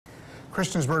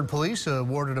Christiansburg Police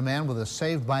awarded a man with a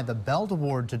Saved by the Belt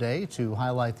award today to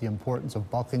highlight the importance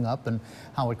of buckling up and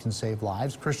how it can save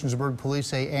lives. Christiansburg Police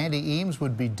say Andy Eames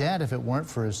would be dead if it weren't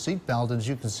for his seatbelt. As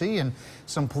you can see in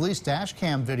some police dash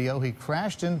cam video, he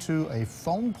crashed into a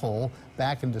phone pole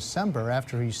back in December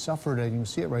after he suffered, and you can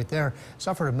see it right there,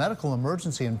 suffered a medical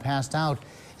emergency and passed out.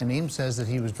 And Eames says that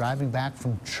he was driving back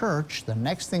from church. The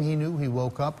next thing he knew, he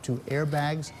woke up to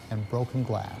airbags and broken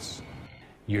glass.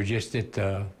 You're just at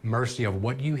the mercy of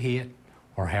what you hit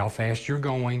or how fast you're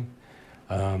going.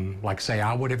 Like say,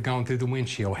 I would have gone through the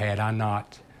windshield had I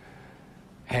not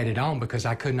had it on because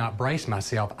I could not brace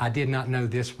myself. I did not know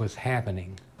this was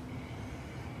happening.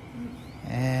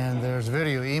 And there's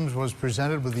video. Eames was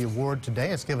presented with the award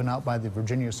today. It's given out by the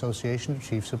Virginia Association of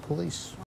Chiefs of Police.